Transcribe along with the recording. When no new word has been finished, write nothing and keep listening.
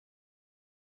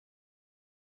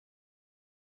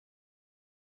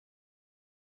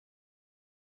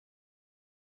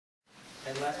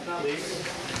And last but not least,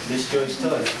 Miss Joyce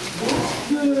Tiller.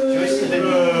 Joyce has been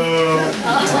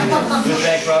with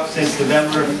Bancroft since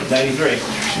November '93.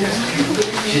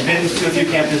 She's been to a few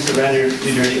campuses around here,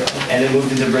 New Jersey, and then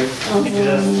moved into Brick in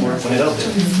 2004 when it opened.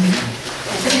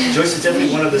 Joyce is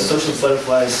definitely one of the social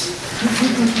butterflies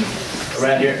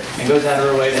around here and goes out of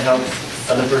her way to help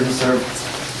other persons serve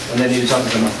when they need to talk to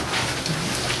someone.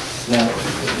 Now,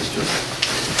 Miss Joyce.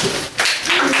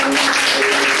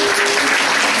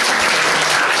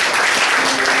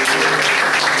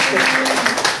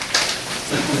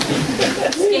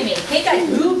 Excuse me, can't I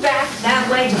move back that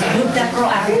way? Just move that girl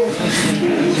out.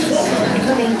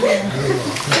 Thank you.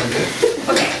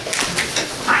 Okay.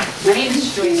 Hi, my name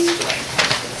is Joyce.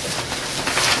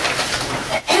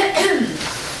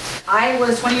 I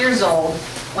was 20 years old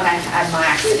when I had my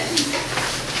accident.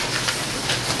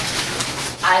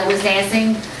 I was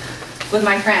dancing with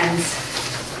my friends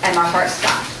and my heart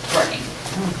stopped working.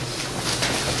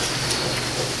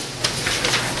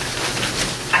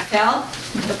 I fell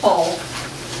the pole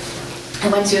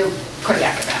and went to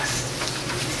cardiac arrest.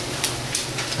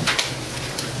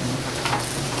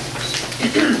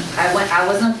 I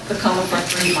was in the coma for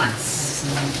 3 months.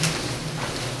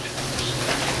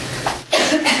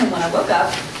 When I woke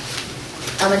up,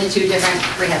 I went to 2 different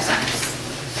rehab centers.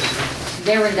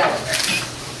 They were in Delaware.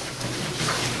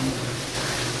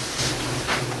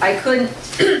 I couldn't,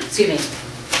 excuse me,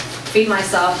 feed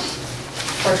myself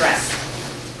or dress.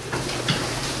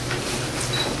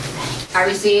 I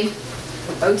received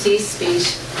OT,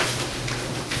 speech,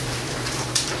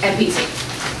 and PT.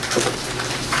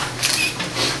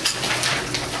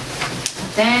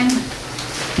 Then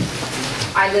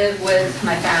I lived with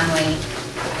my family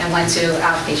and went to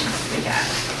outpatient rehab.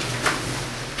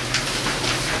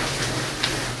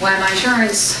 When my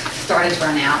insurance started to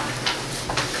run out,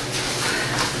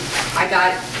 I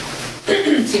got,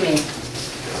 excuse me,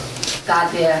 got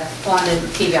the on the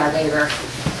TBI waiver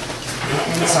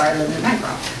and started living in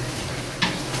Bancroft.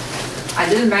 I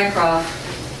lived in Bancroft,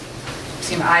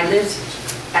 excuse me, I lived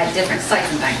at different sites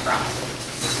in Bancroft.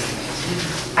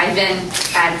 I've been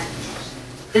at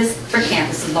this brick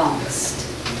campus the longest.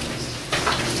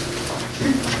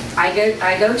 I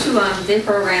go to the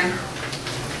program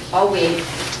all week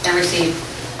and receive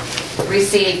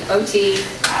OT,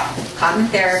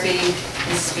 cognitive therapy,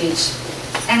 and speech,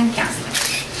 and counseling.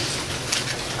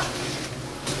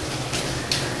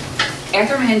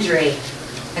 After my injury,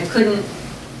 I couldn't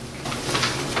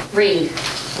read.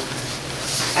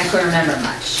 I couldn't remember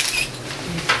much.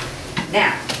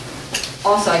 Now,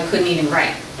 also I couldn't even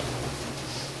write.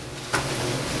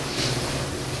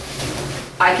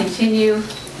 I continue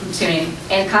tuning.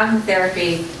 In cognitive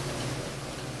therapy,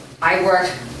 I work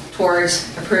towards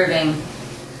improving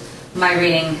my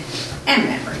reading and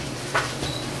memory.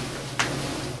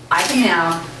 I can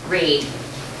now read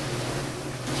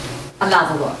a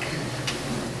novel book.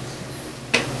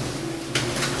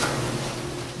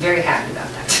 Very happy about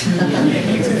that.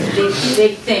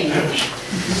 big thing.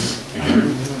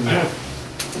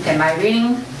 Okay, my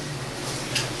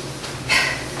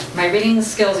reading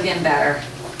skills are getting better.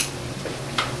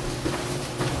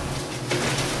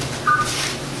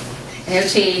 In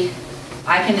OT,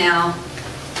 I can now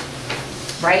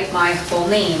write my full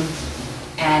name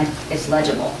and it's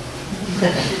legible.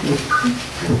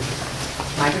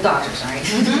 Like the doctors, right?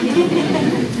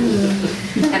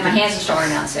 And my hands are stronger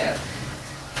now too.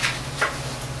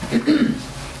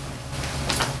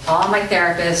 All my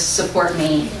therapists support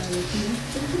me,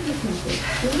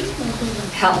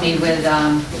 help me with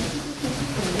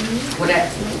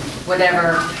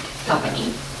whatever help I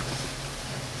need,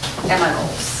 and my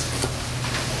goals.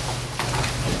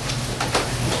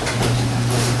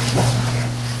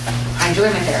 I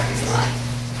enjoy my therapies a lot.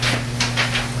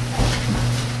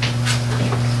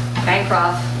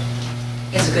 Bancroft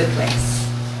is a good place.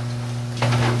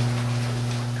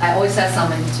 I always have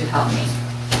someone to help me,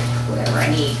 whatever I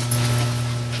need.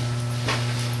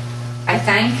 I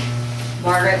thank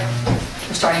Margaret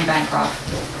for starting Bancroft.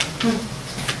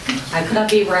 I could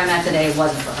not be where I'm at today if it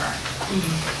wasn't for her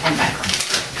and Bancroft.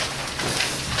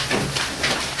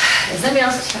 Is anybody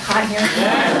else hot here?